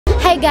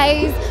Hi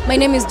guys, my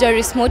name is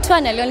Doris Motu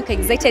and I'm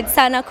excited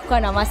sana kukuwa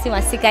na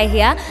MASIKA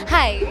here.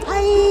 Hi.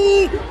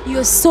 Hi.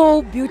 You're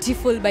so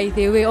beautiful by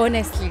the way,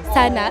 honestly.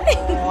 Sana.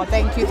 Oh,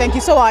 thank you. Thank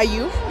you. So are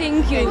you?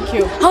 Thank you. Thank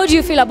you. How do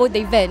you feel about the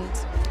event?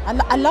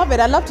 I love it.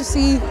 I love to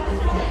see.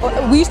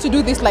 We used to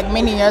do this like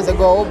many years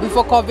ago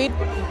before COVID,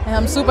 and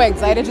I'm super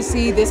excited to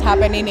see this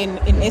happening in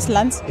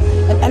Islands.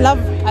 And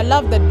I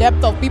love the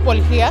depth of people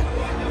here,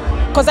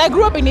 because I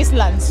grew up in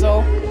Islands,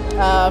 so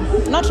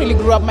not really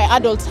grew up. My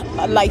adult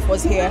life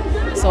was here,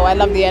 so I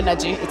love the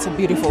energy. It's a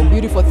beautiful,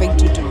 beautiful thing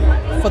to do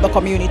for the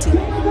community.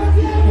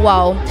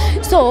 Wow.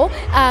 So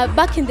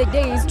back in the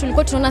days,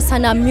 tulikuwa tunaona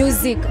sana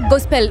music,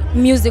 gospel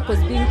music was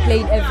being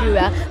played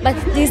everywhere. But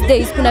these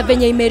days, kuna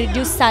venye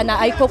imereduce sana,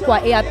 haiko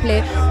kwa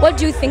airplay. What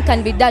do you think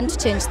can be done to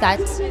change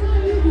that?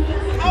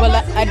 Well,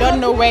 I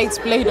don't know where it's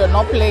played or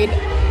not played.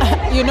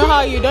 You know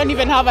how you don't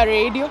even have a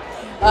radio?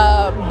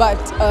 I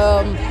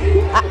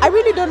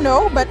really don't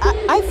know, but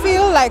I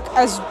feel like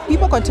as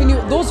people continue,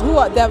 those who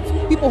are the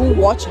people who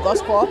watch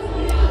gospel,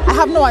 I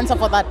have no answer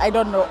for that. I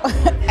don't know.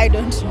 I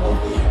don't know.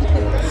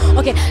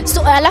 Okay,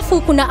 so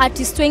alafu kuna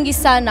artists wengi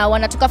sana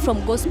wanatoka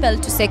from gospel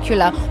to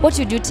secular. What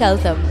would you tell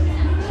them?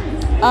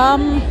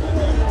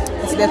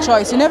 It's their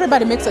choice. You know,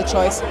 everybody makes a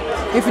choice.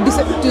 If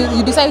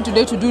you decide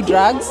today to do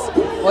drugs,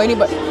 or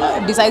anybody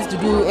decides to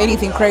do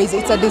anything crazy,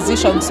 it's a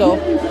decision. So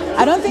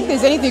I don't think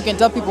there's anything you can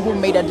tell people who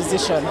made a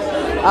decision.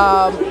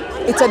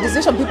 It's a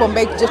decision people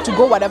make just to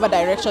go whatever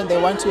direction they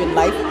want to in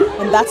life,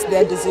 and that's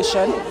their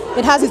decision.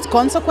 It has its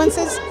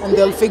consequences, and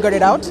they'll figure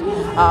it out.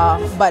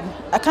 But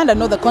I kind of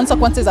know the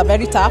consequences are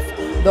very tough.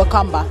 They'll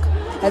come back,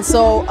 and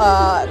so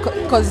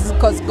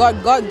because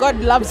God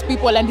loves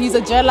people, and He's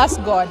a jealous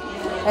God,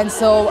 and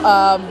so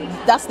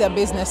that's their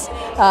business.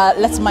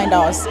 Let's mind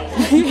ours.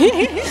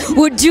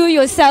 Would you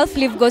yourself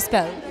live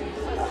gospel?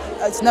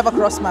 It's never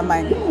crossed my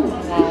mind.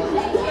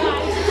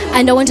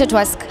 And I wanted to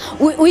ask,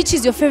 which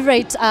is your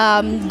favorite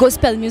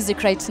gospel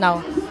music right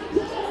now?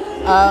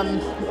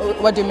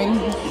 What do you mean?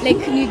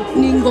 Like,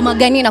 ni ngoma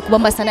gani na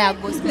kubamba sana ya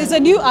gospel? There's a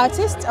new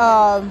artist.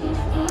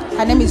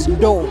 Her name is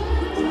Do.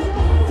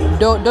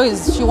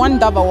 She won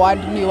Dove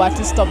Award, New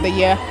Artist of the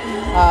Year.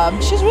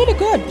 She's really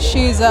good.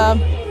 She's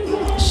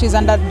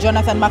under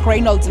Jonathan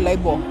McReynolds'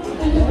 label,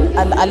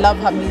 and I love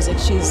her music.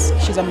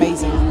 She's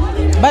amazing.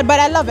 But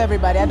I love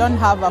everybody. I don't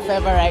have a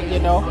favorite, you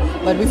know.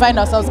 But we find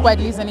ourselves quite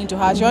listening to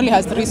her. She only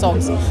has 3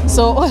 songs,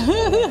 so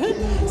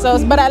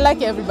but I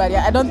like everybody.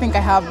 I don't think I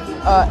have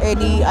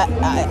any.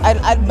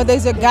 But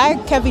there's a guy,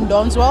 Kevin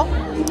Donswell.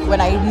 When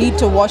I need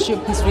to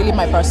worship, he's really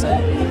my person.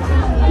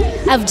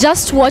 I've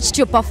just watched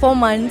your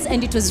performance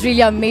and it was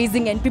really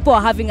amazing and people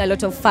are having a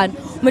lot of fun.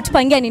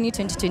 Umetupangia nini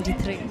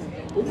 2023?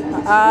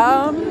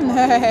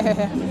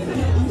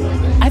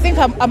 I think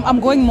I'm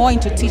going more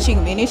into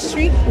teaching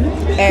ministry,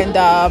 and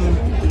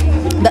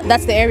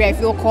that's the area I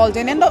feel called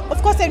in. And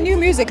of course, new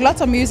music,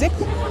 lots of music.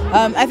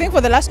 I think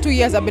for the last 2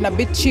 years I've been a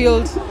bit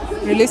chilled,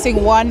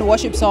 releasing one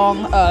worship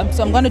song.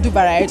 So I'm going to do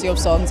variety of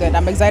songs, and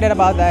I'm excited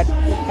about that.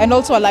 And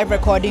also a live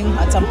recording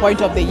at some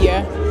point of the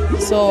year.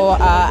 So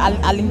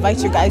I'll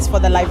invite you guys for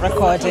the live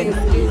recording,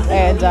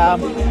 and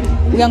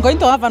we are going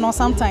to have an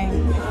awesome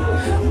time.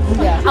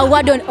 Yeah. A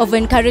word of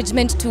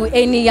encouragement to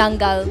any young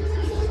girl.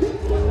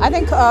 I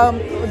think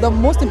the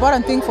most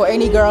important thing for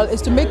any girl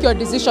is to make your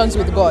decisions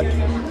with God.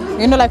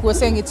 You know, like we're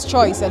saying, it's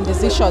choice and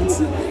decisions.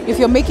 If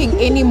you're making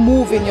any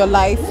move in your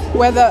life,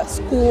 whether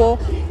school,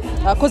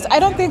 because I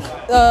don't think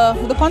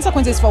the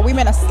consequences for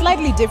women are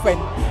slightly different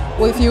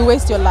if you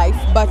waste your life.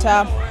 But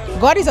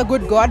God is a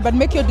good God, but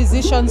make your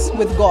decisions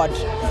with God,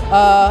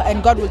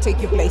 and God will take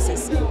you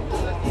places.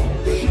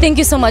 Thank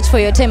you so much for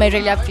your time. I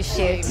really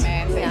appreciate it.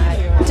 Amen.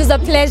 Thank you. It was a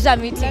pleasure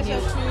meeting you. Pleasure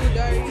too,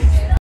 Doris.